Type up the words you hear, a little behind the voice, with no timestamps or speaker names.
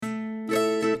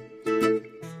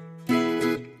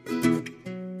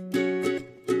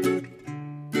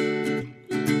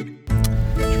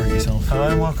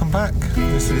welcome back.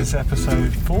 This is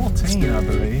episode 14, I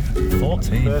believe.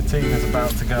 14? 13 is about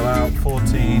to go out.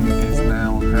 14 is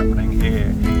now happening here.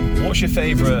 What's your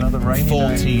favourite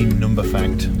 14 number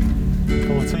fact?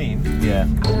 14? Yeah.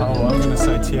 Oh, I'm going to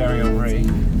say Thierry Henry.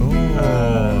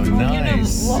 Oh, nice.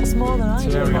 You know lots more than I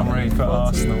do. Thierry Henry for 14.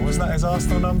 Arsenal. Was that his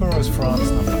Arsenal number or his France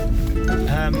number?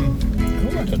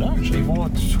 I don't know He actually. wore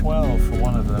 12 for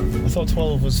one of them. I thought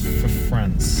 12 was for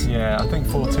France. Yeah, I think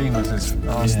 14 was his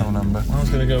Arsenal number. I was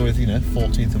going to go with,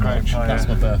 14th of Great March. player. That's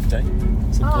my birthday.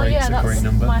 It's a great That's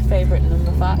number. my favourite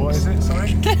number fact. What is it,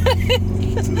 sorry?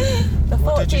 The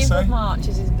What did you 14th say? of March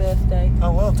is his birthday.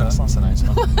 Oh, well done. That's a nice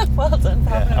one. Well done for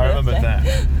having Yeah, a I remember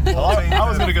birthday. that. Well, I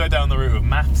was going to go down the route of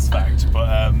maths fact,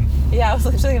 but Yeah, I was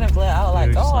literally going to blurt out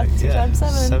like, you were just 2 times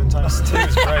 7. 7 times 2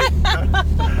 is great.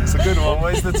 It's a good one.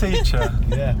 Always the teacher.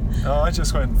 Yeah. Oh, I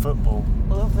just went football.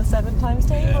 Love the 7 times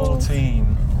table.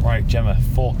 14. Right, Gemma,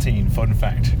 14 fun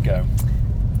fact. Go.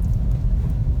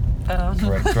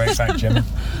 Great fact, Gemma.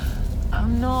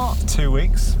 I'm not... 2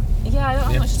 weeks. Yeah, I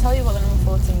don't have much to tell you about the number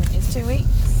 14. It's 2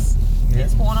 weeks. Yeah.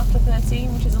 It's 1 after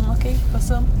 13, which is unlucky for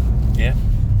some. Yeah.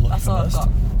 Lucky That's for all I've most.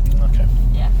 got. Okay.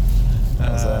 Yeah.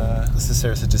 This is a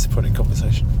seriously disappointing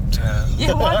conversation.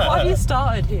 Yeah, why have you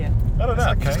started here? I don't know.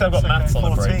 It's okay, Just I've got it's maths okay.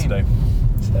 on the brain 14. today.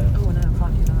 So Oh no, I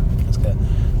can't do that. that's good.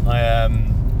 I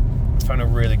found a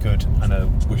really good. I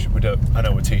know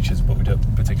we're teachers, but we don't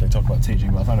particularly talk about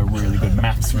teaching. But I found a really good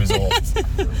maths resource, which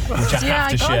I Yeah, have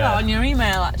to I got share. that on your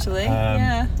email actually.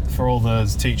 Yeah. For all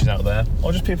those teachers out there,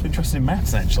 or just people interested in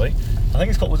maths. Actually, I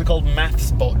think was it called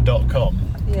mathsbot.com?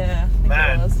 Yeah, I think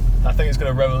Man, it was. I think it's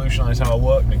going to revolutionise how I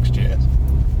work next year.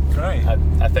 Great.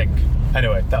 I think.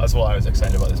 Anyway, that was what I was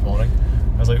excited about this morning.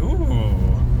 I was like,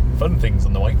 ooh, fun things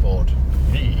on the whiteboard.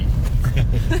 Me.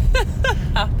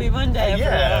 Happy Monday,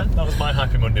 Yeah, everyone. that was my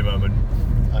happy Monday moment.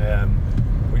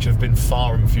 Which have been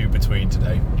far and few between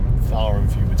today. Far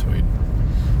and few between.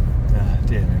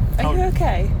 Dear me. Are you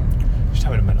okay? Just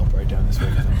having a mental breakdown this week,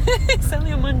 I think. It's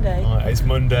only a Monday. It's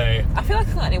Monday. I feel like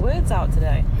I can't get any words out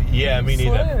today. Yeah, me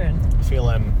neither. Slurring. I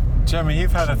feel Gemma,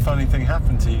 you've had a funny thing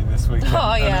happen to you this weekend.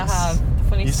 Oh and yeah, I have.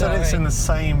 Funny You story. said it's in the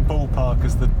same ballpark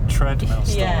as the treadmill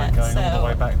story, Yeah, going all the so-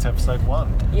 way back to episode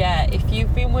 1. Yeah, if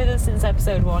you've been with us since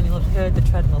episode 1, you'll have heard the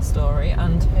treadmill story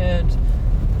and heard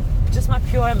just my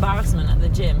pure embarrassment at the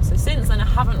gym. So since then, I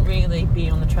haven't really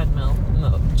been on the treadmill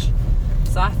much.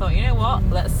 So I thought, you know what?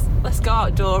 Let's go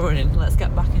outdoor running. Let's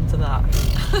get back into that.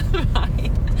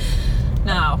 Right.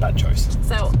 Now, bad choice.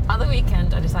 so at the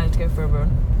weekend, I decided to go for a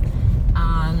run,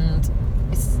 and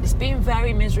it's been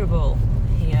very miserable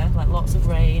here. Like lots of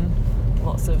rain,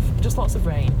 lots of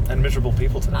rain. And miserable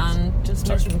people today. And just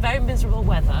Sorry. very miserable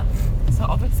weather. So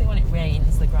obviously when it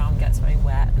rains, the ground gets very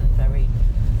wet and very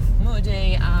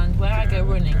muddy. And where I go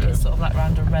running is sort of like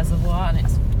around a reservoir, and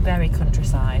it's very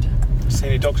countryside. See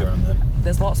any dogs around there?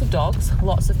 There's lots of dogs,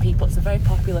 lots of people. It's a very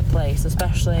popular place,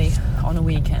 especially on a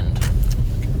weekend.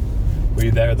 Were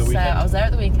you there at the weekend? So I was there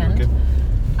at the weekend, Okay.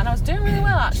 and I was doing really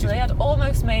well actually. I'd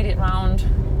almost made it round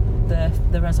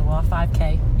the reservoir,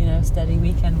 5k, steady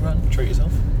weekend run. Treat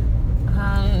yourself.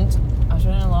 And I was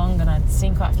running along and I'd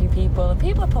seen quite a few people. And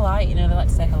people are polite, they like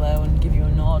to say hello and give you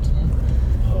a nod. And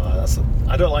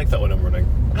I don't like that when I'm running.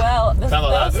 well, Sound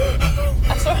like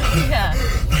that.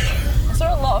 I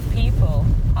saw a lot of people,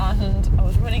 and I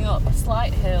was running up a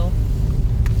slight hill,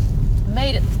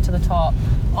 made it to the top,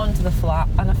 onto the flat,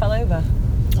 and I fell over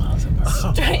Oh, that's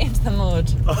embarrassing. straight into the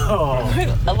mud.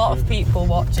 Oh, A lot of people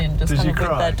watching, just Did kind you of with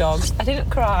cry? their dogs. I didn't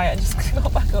cry. I just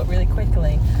got back up really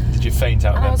quickly. Did you faint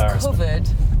out And I of was embarrassment?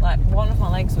 covered, like one of my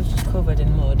legs was just covered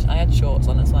in mud. I had shorts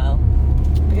on as well.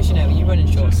 Because you run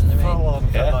in shorts in the rain. full on.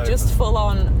 Yeah. fell over. Just full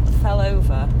on fell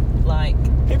over, like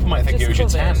People might think it was your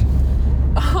just tan. covered.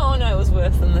 Oh no, it was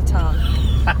worse than the tan.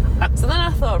 So then I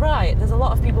thought, right, there's a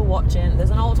lot of people watching. There's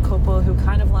an old couple who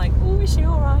kind of like, oh, is she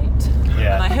all right?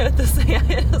 Yeah. And I heard her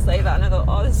say that, and I thought,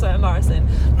 oh, this is so embarrassing.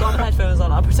 Got my headphones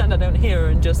on, I'll pretend I don't hear her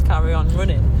and just carry on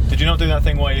running. Did you not do that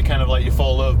thing where you kind of like you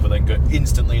fall over but then go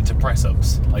instantly into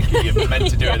press-ups? Like you're meant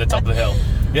to do it at the top of the hill.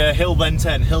 Yeah, hill then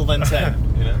 10, hill then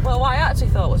 10. Well, what I actually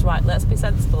thought was, right, let's be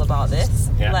sensible about this.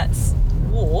 Yeah. Let's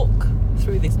walk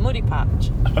through this muddy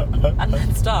patch and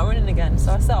then start running again.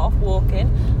 So I set off walking.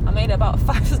 I made about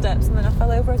 5 steps and then I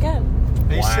fell over again.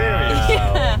 Are you Wow. serious?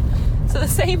 Yeah. So the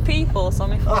same people saw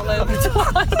me fall over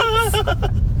twice.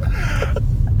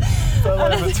 Fell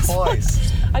And I over just-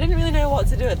 twice. I didn't really know what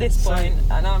to do at this point,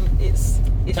 and it's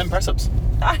 10 press-ups.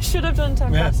 I should have done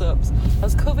 10 Yeah. press-ups. I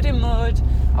was covered in mud.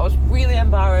 I was really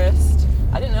embarrassed.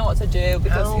 I didn't know what to do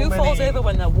because How who falls many- over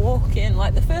when they're walking?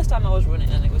 Like the first time I was running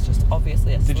and it was just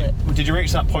obviously a slip. Did you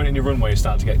reach that point in your run where you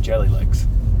started to get jelly legs?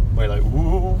 Where you're like,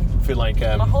 woo, feel like.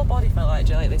 My whole body felt like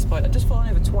jelly at this point. I'd just fallen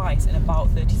over twice in about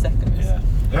 30 seconds. Yeah.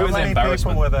 It How was many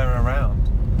embarrassment. people were there around?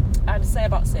 I'd say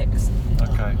about 6.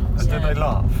 Okay. And did Yeah. they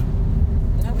laugh?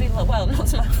 Nobody, well, not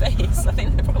to my face. I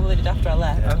think they probably did after I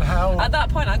left. And how? At that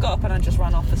point, I got up and I just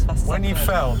ran off as fast as When I you could.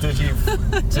 fell, did you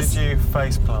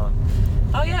face plant?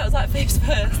 Oh yeah, it was like face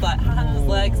first, like hands,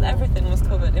 legs, everything was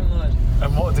covered in mud.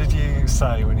 And what did you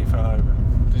say when you fell over?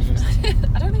 Did you?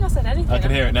 I don't think I said anything. I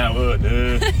can hear it now. Oh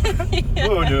no. Yeah.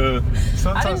 Oh no. I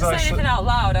Sometimes didn't say anything out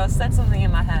loud. I said something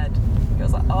in my head. It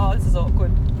was like, oh, this is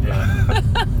awkward. Yeah.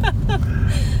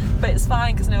 But it's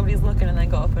fine because nobody's looking, and then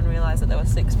got up and realised that there were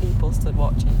 6 people stood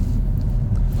watching.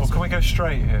 Well, can we go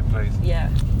straight here, please? Yeah,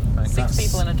 Thanks. 6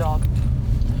 people and a dog.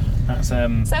 That's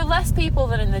So less people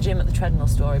than in the gym at the treadmill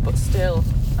story, but still,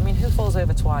 I mean, who falls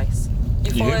over twice?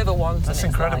 You fall You. over once. That's and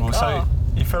it's incredible. Like, So oh,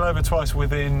 you fell over twice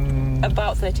within.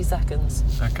 about 30 seconds.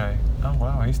 Okay. Oh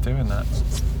wow, he's doing that.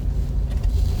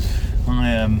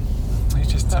 He's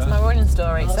just. That's my running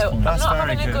story. That's So fine. I'm That's not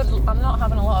very having good. I'm not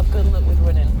having a lot of good luck with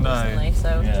running No. recently.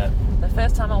 So Yeah. the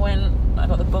first time I went, I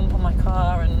got the bump on my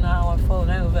car, and now I've fallen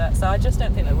over. So I just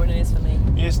don't think that running is for me.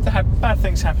 Yes, bad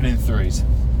things happen in threes.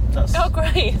 That's, Oh,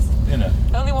 great! you know.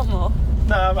 Only one more.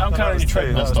 No, I'm that counting was your two,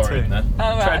 treadmill that was story two. in there.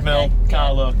 Oh, right, Treadmill, okay, car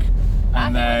yeah. look, I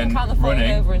and think I then can count the falling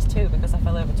running. over as 2 because I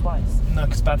fell over twice. No,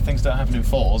 because bad things don't happen in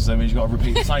falls. That means you've got to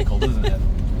repeat the cycle, doesn't it?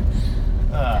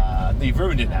 You've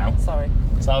ruined it now. Sorry.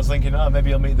 So I was thinking, oh,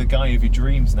 maybe I'll meet the guy of your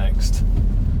dreams next.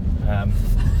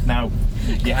 Now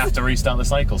you have to restart the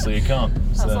cycle, so you can't.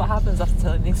 That's So what happens after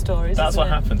telling these stories. That's isn't what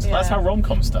it? happens. Yeah. That's how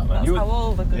rom-coms start, man. That's how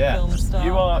all the good films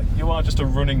start. You are just a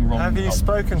running rom-com. Have you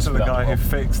spoken to the without guy who rom.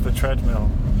 fixed the treadmill?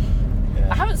 Yeah.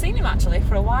 I haven't seen him actually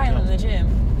for a while in the gym.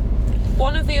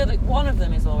 One of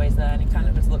them is always there, and he kind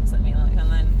of just looks at me like,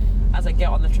 and then as I get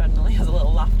on the treadmill, he has a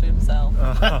little laugh to himself.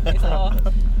 He's like, "Oh,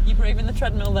 you braving the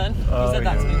treadmill then?" Oh, he said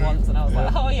that to me yeah. once, and I was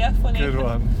like, Yeah. "Oh yeah, funny." Good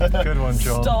one. Good one,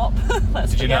 John. Stop.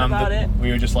 Let's Did you know forget about it.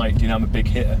 we were just like, do you know I'm a big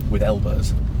hitter with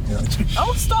elbows? You know,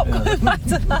 Oh, stop going back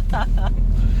to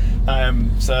that.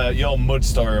 So your mud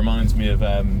story reminds me of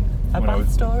A when I bath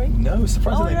was, story? No,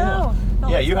 surprisingly Oh, no. not. No,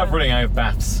 Yeah, that's you have fine. running, I have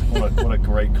baths. What a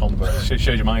great combo. It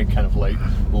shows you my kind of like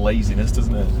laziness,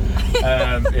 doesn't it?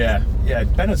 Yeah.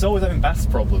 Bennett's always having baths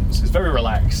problems. He's very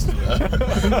relaxed.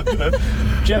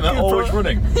 Gemma always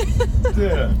running.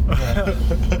 Yeah.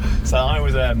 So I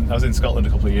was in Scotland a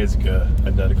couple of years ago,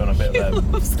 and I'd gone a bit You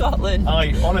of love Scotland.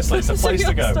 honestly, it's a So place to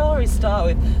your go. stories start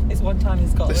with this one time in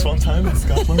Scotland. This one time in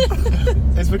Scotland.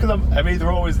 It's because I mean,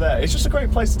 they're always there. It's just a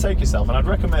great place to take yourself, and I'd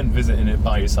recommend visiting it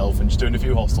by yourself and just doing a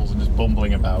few hostels and just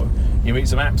bumbling about. You meet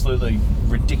some absolutely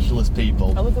ridiculous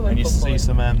people, I love the word and you bumbling. see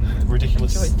some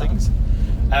ridiculous Enjoyed that.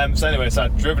 things. So anyway, so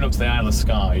I'd driven up to the Isle of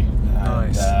Skye.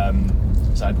 And, Nice.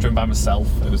 so I'd driven by myself.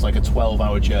 It was like a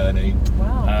 12-hour journey.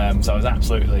 Wow. So I was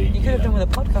absolutely. You could have done with a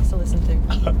podcast to listen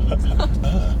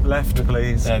to. Left,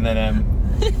 please. And then,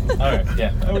 all right,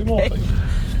 yeah, we more, Okay. please.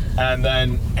 And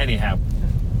then, anyhow,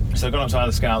 so I got up to Isle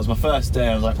of Skye. It was my first day.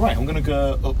 I was like, right, I'm going to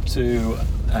go up to,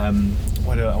 I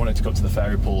wanted to go up to the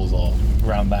fairy pools or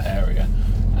around that area,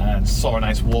 and saw a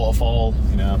nice waterfall.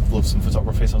 You know, love some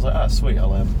photography, so I was like, sweet,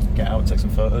 I'll get out and take some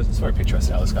photos. It's very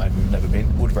picturesque, Isle of Skye. We've never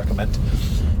been, would recommend.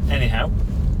 Anyhow,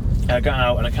 I got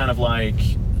out and I kind of like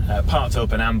parked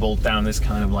up and ambled down this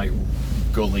kind of like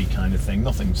gully kind of thing.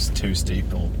 Nothing too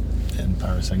steep or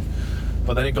embarrassing.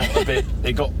 But then it got a bit.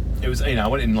 It was, you know, I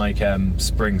went in like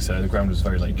spring, so the ground was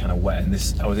very like kind of wet, and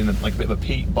I was in like a bit of a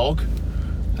peat bog,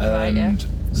 Right, yeah. and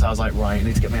so I was like, right, I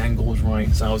need to get my angles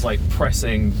right. So I was like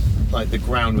pressing like the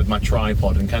ground with my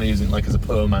tripod and kind of using it like as a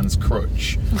poor man's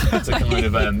crutch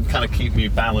to kind of keep me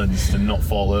balanced and not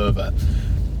fall over.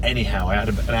 Anyhow, I had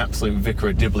an absolute Vicar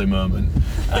of Dibley moment,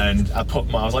 and I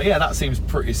was like, yeah, that seems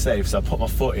pretty safe. So I put my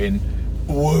foot in.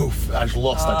 Woof! I just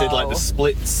lost. I did like the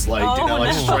splits, like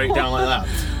Oh, straight down like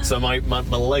that. So my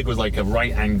leg was like a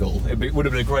right angle. It would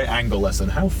have been a great angle lesson.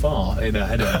 How far? Anyway.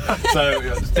 So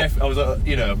I was, I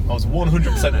was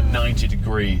 100% at 90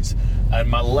 degrees, and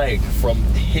my leg from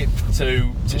hip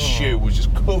to shoe was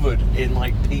just covered in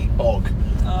like peat bog.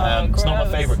 It's not my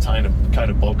gross. favourite kind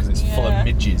of bog because it's full of Yeah.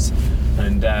 midges,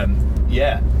 and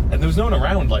and there was no one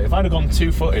around. Like if I'd have gone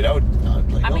 2-footed, I would.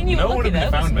 Like, I mean, you no were one lucky would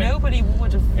have though, found because me. nobody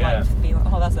would have Yeah. like been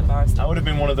like, oh, that's embarrassing. I would have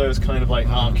been one of those kind of like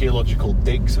archaeological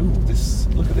digs. Ooh,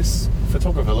 look at this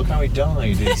photographer. Look how he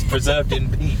died. It's preserved in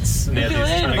peats. You'd near be this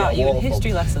learning tiny about you in waterfall.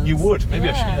 history lessons. You would. Maybe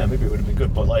I should. Yeah. Yeah, maybe it would have been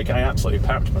good. But like, I absolutely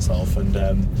packed myself, and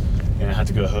Yeah, I had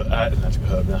to go. I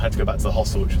had to go back to the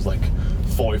hostel, which was like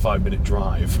 45-minute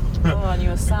drive. Oh, and you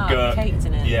were sat caked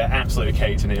in it. Yeah, absolutely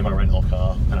caked in it in my rental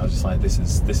car, and I was just like, this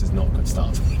is not a good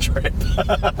start to the trip.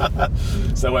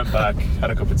 So I went back, had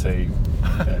a cup of tea,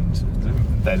 and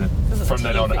then from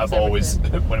then on, I've always,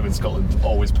 when I'm in Scotland,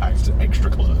 always packed extra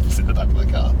clothes in the back of the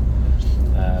car.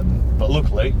 But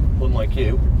luckily, unlike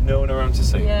you, no one around to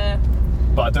see. Yeah.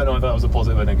 But I don't know if that was a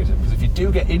positive or negative, because if you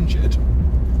do get injured,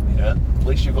 at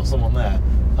least you've got someone there.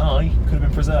 I could have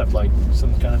been preserved, like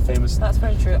some kind of famous. That's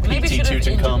very true. Maybe I should have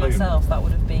injured myself. That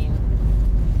would have been.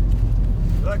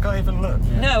 Did that guy even look?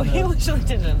 Yeah. No, he literally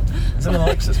didn't. Someone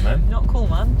likes us, man. Not cool,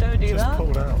 man. Don't do Just that.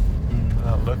 pulled out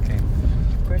without looking.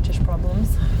 British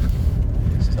problems.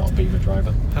 This is not a Beamer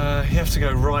driver. You have to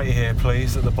go right here,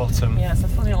 please, at the bottom. Yeah, it's a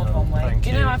funny old one-way. Thank Do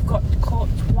you know you. I've got caught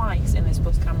twice in this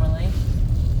bus camera lane?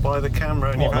 By the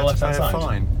camera, and What, you've had on to the pay a left-hand side?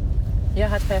 fine. Yeah, I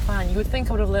had to pay a fine. You would think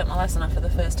I would have learnt my lesson after the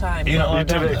first time. You're but- not You allowed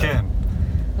did down it there? again.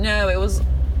 No, it was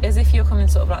as if you're coming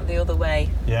sort of like the other way.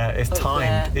 Yeah, it's Up timed.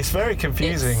 there. It's very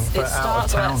confusing It for out of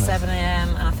starts at towners. 7 a.m.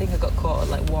 and I think I got caught at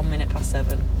like 1 minute past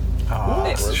 7. Oh,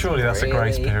 It was surely that's a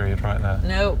grace really- period right there.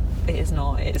 No, it is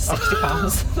not. It's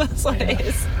 £60. That's what it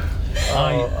is.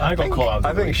 I got caught out.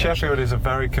 I think Sheffield is a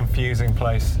very confusing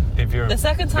place if you're The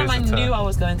second time visitor. I knew I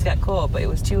was going to get caught, but it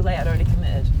was too late. I'd already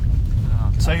committed.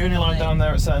 So you're only allowed down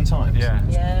there at certain times? Yeah.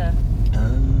 Yeah,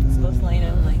 it's bus lane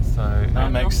only. So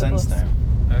That makes sense bus. now.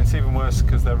 and it's even worse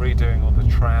because they're redoing all the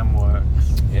tram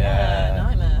works.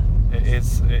 Nightmare. It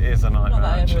is a nightmare Not that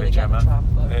I ever actually, really get the Gemma. tram,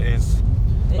 but- It is.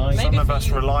 Nice. Maybe Some of for us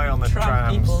you rely on the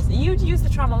trams. people- You'd use the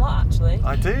tram a lot, actually.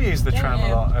 I do use the Don't tram you?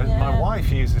 a lot. Yeah. My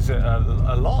wife uses it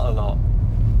a lot.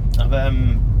 I've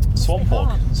Swamp Walk.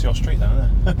 hard. It's your street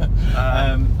down there.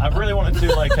 I really wanted to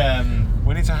do like.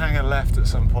 We need to hang a left at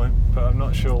some point, but I'm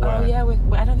not sure where. Oh yeah,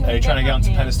 I don't think. Are you trying to get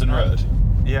onto Penistone Road?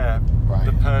 Yeah, Right.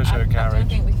 the Peugeot I don't garage.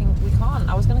 think we can't.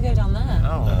 I was going to go down there.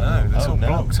 Oh no, that's all no.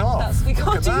 blocked off. We Look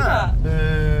can't at do that.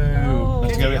 No.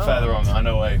 Let's go a bit Get further on. out. I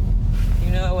know a way.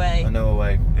 You know a way. I know a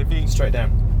way. If you, Straight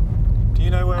down. do you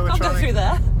know where I we're can't trying go through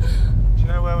there. Do you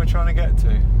know where we're trying to get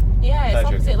to? Yeah, it's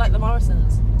Peugeot. opposite like the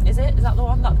Morrisons. Is it? Is that the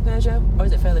one, that Peugeot? Or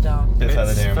is it further down? Bit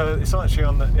further down. It's actually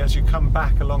on the. As you come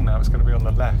back along now, it's going to be on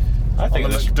the left. I think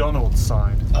on the it's- McDonald's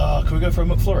side. Oh, can we go for a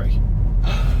McFlurry?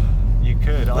 You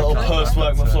could. A little I can't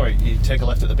post-work remember. McFlurry. You take a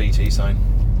left at the BT sign.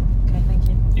 Okay, thank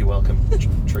you. You're welcome. Treat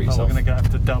Oh, we're yourself. going to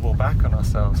have to double back on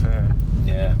ourselves here.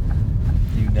 Yeah.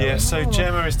 You know. Yeah, it. so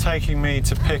Gemma is taking me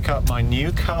to pick up my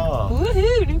new car.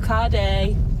 Woohoo! New car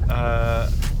day.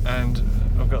 And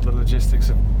I've got the logistics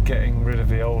of getting rid of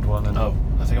the old one. And Oh,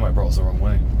 I think I might have brought us the wrong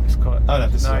way. it's quite. Oh, no,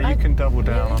 this is no, right. you can double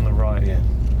down Really? on the right. Yeah.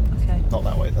 Okay. Not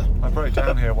that way though. I broke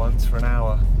down here once for an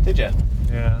hour. Did you?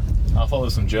 Yeah. I thought there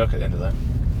was some jerk at the end of that.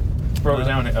 Broke it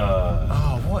down.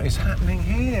 Oh, what is happening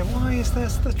here? Why is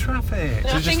this the traffic?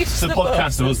 No. I think it's the the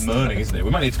podcast of us buses. moaning, isn't it?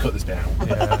 We might need to cut this down.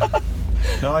 Yeah.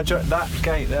 No, that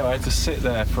gate there, I had to sit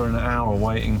there for an hour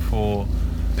waiting for.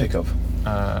 Pick up. It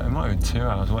might have been 2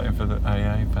 hours waiting for the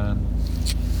AA van.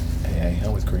 Hey,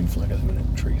 always green flag at the minute.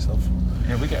 Treat yourself.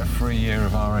 Yeah, we get a free year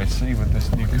of RAC with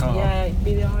this new car. Yeah,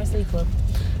 be the RSC club.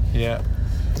 Yeah.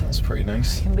 That's pretty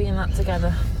nice. Can be in that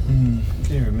together.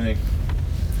 Dear me.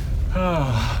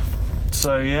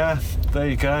 So yeah, there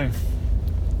you go.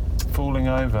 Falling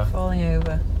over. Falling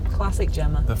over. Classic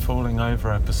Gemma. The falling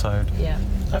over episode. Yeah.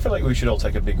 I feel like we should all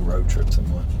take a big road trip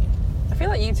somewhere. I feel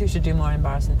like you two should do more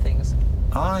embarrassing things.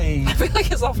 I I feel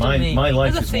like it's often me. My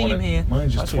life There's is a theme one of, here.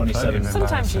 mine's just I do plenty 27 of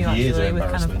Sometimes you years actually of with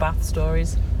kind of embarrassment. bath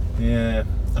stories. Yeah,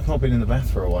 I've not been in the bath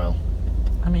for a while.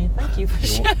 I mean, thank you for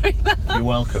You're- sharing that. You're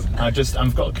welcome.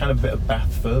 I've got kind of a bit of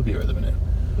bath phobia at the minute.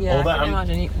 Yeah, All that I can I'm-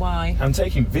 imagine why. I'm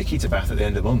taking Vicky to bath at the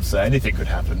end of the month, so anything could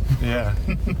happen. yeah.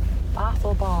 Bath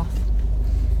or bath?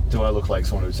 Do I look like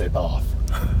someone who would say bath?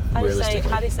 How do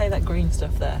Realistically. you say that green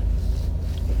stuff there?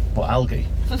 What, algae?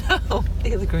 No,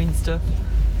 the other green stuff.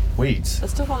 Weeds? The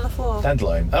stuff on the floor.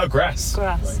 Dandelion? Oh, grass.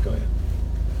 Grass. Right, got you.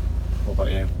 What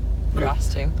about you?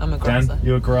 Grass too. I'm a grasser. Dan,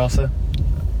 you a grasser?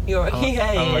 You're I'm he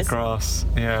a is. grass.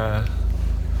 Yeah.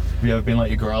 Have you ever been like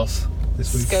your grass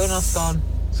this week? Scone or scone?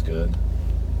 It's good.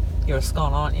 You're a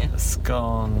scone, aren't you?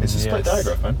 Scone. It's a split yes.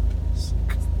 diagraph, man.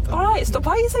 Alright, stop.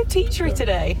 Why are you so teachery Yeah.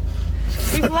 today?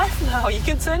 We've left now, you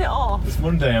can turn it off. It's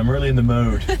Monday, I'm really in the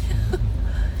mode.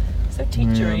 So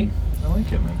teachery. I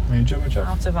like it, man. I enjoy my job.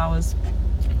 Out of hours.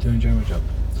 I do enjoy my job.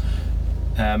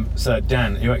 So,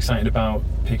 Dan, are you excited about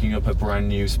picking up a brand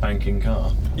new spanking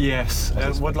car? Yes,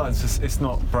 What's it would like to. It's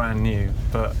not brand new,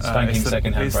 but Spanking it's the,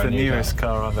 second-hand it's brand the new car. newest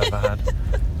car I've ever had.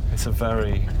 It's a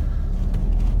very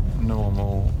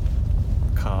normal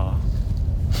car,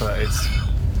 but it's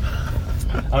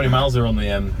How many miles are on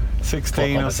the 16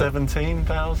 or Clockmaster?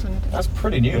 17,000. That's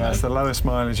pretty new, Yeah, man. that's the lowest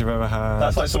mileage you've ever had.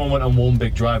 That's like someone went on one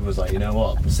big drive and was like, you know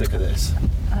what, I'm sick of this.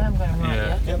 I'm going right,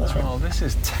 yeah. Yeah, that's right. Oh, this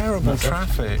is terrible That's it.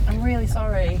 traffic. I'm really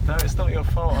sorry. No, it's not your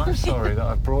fault. I'm sorry that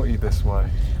I brought you this way.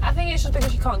 I think it's just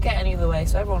because you can't get any other way,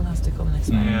 so everyone has to come this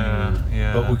way.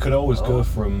 Yeah. But we could always go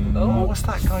from... Oh, what's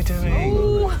that guy doing?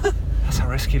 Ooh. That's a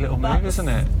risky little move, That's- isn't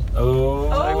it? Oh.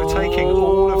 Overtaking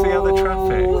all of the other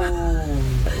traffic.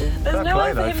 There's Fair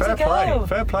nowhere play, for though. him Fair to play. go.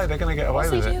 Fair play. They're going to get away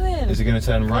What's he with it. doing? Is he going to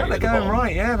turn right Oh, they're at the going bottom?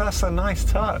 right. Yeah, that's a nice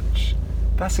touch.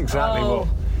 That's exactly Oh.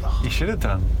 what you should have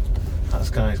done. That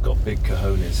guy's got big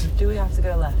cojones. Do we have to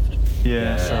go left?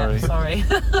 Yeah, Yeah, sorry. Sorry.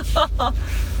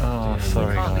 Oh,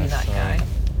 sorry, Can't be guys. that sorry. guy.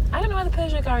 I don't know where the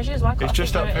Peugeot garage is. Why can't It's I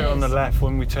just think up where here it on the is? left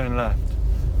when we turn left.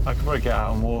 I could probably get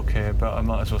out and walk here, but I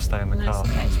might as well stay in the No, car.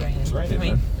 it's okay, it's raining. It's raining, I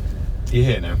mean, man. You're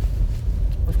here now.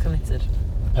 we've committed.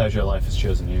 Peugeot Life has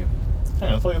chosen you. Hang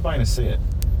on, I thought you were buying a Seat.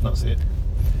 Not Seat.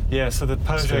 Yeah, so the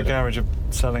Peugeot Skoda. garage are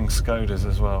selling Skodas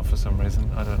as well for some reason.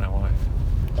 I don't know why.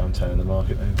 Downtown in the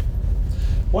market now.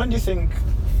 When do you think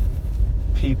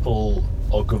people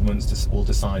or governments will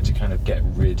decide to kind of get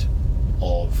rid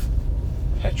of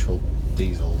petrol,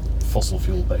 diesel, fossil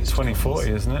fuel based?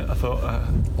 2040, isn't it? I thought.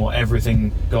 Or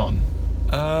everything gone?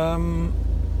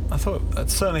 I thought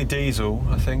certainly diesel.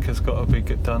 I think has got to be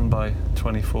done by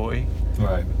 2040.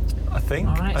 Right. I think.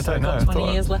 All right, I so don't we've know. got I 20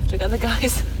 thought years left together,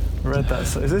 guys. I read that.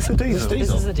 Is this a diesel? This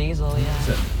This is a diesel, Is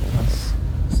yeah. it? That's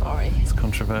Sorry. It's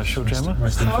controversial, Gemma.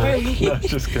 rest in Sorry. peace. No,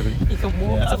 just kidding. You can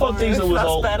walk Yeah, I thought tomorrow diesel if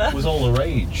was that's better. all the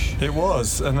rage. It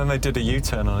was, and then they did a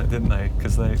U-turn on it, didn't they?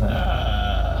 Because they.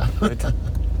 They did-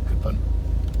 Good pun.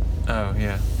 Oh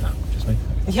yeah. No, just me.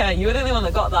 Yeah, you were the only one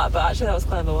that got that, but actually that was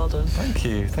clever. Well done. Thank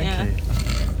you. Thank Yeah.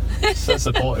 you. So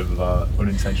supportive of our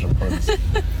unintentional puns.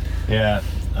 Yeah,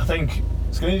 I think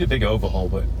it's going to need a big overhaul,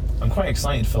 but I'm quite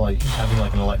excited for like having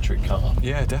like an electric car.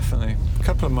 Yeah, definitely. A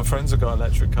couple of my friends have got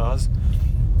electric cars,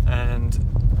 and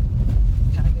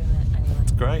Can I go there anyway?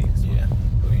 it's great. Yeah,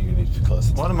 but you need to be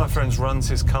closer. One of my friends runs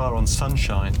his car on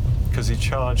sunshine because he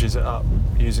charges it up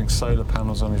using solar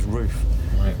panels on his roof.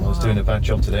 Right, well, I was doing a bad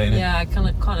job today, innit? Yeah, I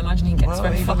can't imagine he gets Well,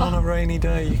 very even far. on a rainy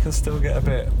day, you can still get a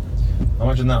bit.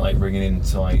 Imagine that, like bringing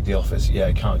into like the office. Yeah,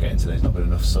 I can't get in today. There's not been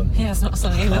enough sun. Yeah, it's not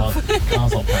sunny enough.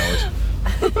 Car's not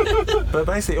powered. But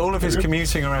basically, all of his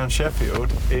commuting around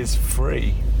Sheffield is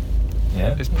free.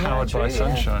 Yeah. It's powered true, by yeah.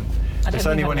 sunshine. I don't It's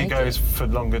only think when I'd he make goes it. for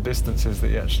longer distances that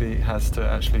he actually has to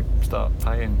actually start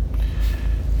paying.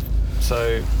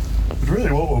 So I'd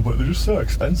really want one, but they're just so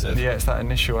expensive. yeah, it's that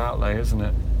initial outlay, isn't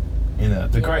it? You know,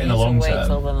 they're great in the You long need to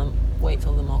term. Wait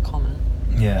till they're more common.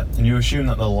 Yeah, and you assume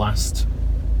that they'll last.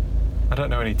 I don't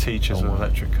know any teachers Oh, with wow.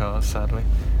 electric cars, sadly.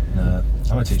 No,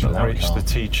 I'm a It's teacher not without a reached car. the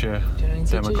teacher Do you know any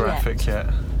teachers demographic yet.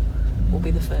 We'll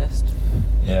be the first.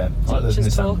 Yeah, I like those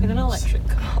Teachers Nissan talking an ones. electric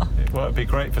car. Well, it'd be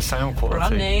great for sound Brand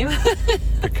quality name.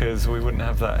 because we wouldn't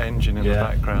have that engine in the Yeah.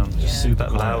 background. Yeah. Super That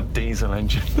quiet. loud diesel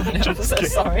engine. I know, I'm so kidding.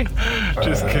 sorry.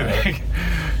 Just kidding.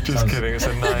 Just Sounds- kidding. It's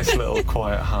a nice little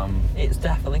quiet hum. It's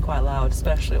definitely quite loud,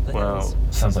 especially up the Well, hills.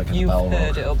 Sounds like a You've Balrog.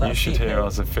 heard it up that You should steep hear hill. our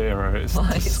Zafira. It's Well,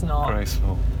 it's not.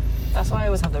 disgraceful. That's why I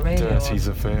always have the radio Dirty on.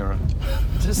 Zafira.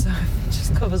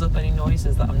 Just covers up any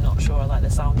noises that I'm not sure I like the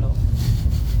sound of.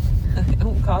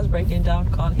 Oh, car's breaking down,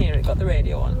 can't hear it, got the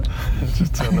radio on.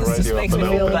 Just turn the This just radio makes up a me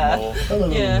little feel bit better. more. Hello,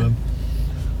 Yeah. man.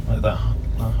 Like that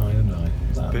high and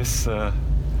high.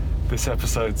 This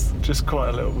episode's just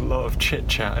quite a lot of chit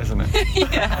chat, isn't it?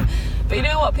 Yeah. But you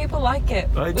know what? People like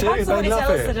it. They We've do, had they somebody love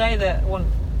tell us it. today that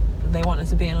they want us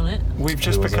to be in on it. We've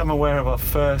just Who was become it? aware of our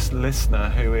first listener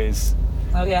who is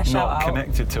Oh yeah, shout not out.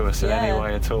 connected to us in Yeah. any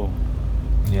way at all.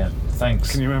 Yeah,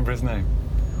 thanks. Can you remember his name?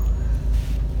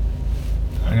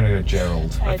 I'm gonna go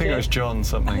Gerald. I think it was John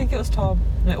something. I think it was Tom.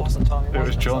 No, it wasn't Tom. It was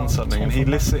wasn't John Tom. something, and he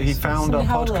found our Somebody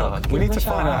have a podcast. look, We give need him to a find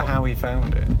shout out out. how he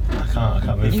found it. I can't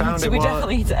move. He You- found so it we while-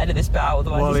 definitely need to edit this bit out,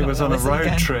 otherwise While he's he not was on gonna a listen road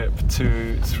again. trip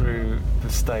through the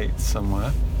States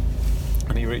somewhere,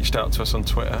 and he reached out to us on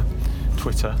Twitter.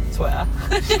 Twitter. It's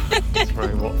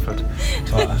very Watford.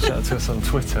 Reached out to us on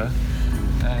Twitter,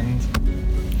 and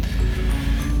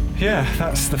yeah,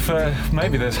 that's the first.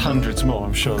 Maybe there's hundreds more.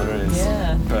 I'm sure there is.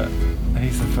 Yeah. But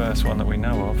he's the first one that we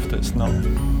know of that's not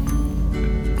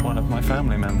one of my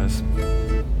family members.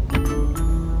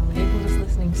 People just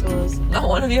listening to us. Not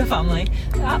one of your family.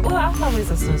 Well, our family's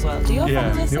listening as well. Do your family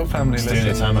Yeah, listen? your family It's the only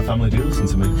listens. time my family do listen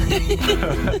to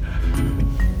me.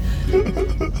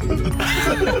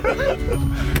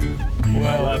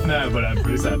 Well, no, but I'm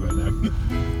pretty sad right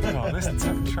now. oh,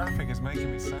 this traffic is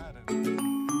making me sad.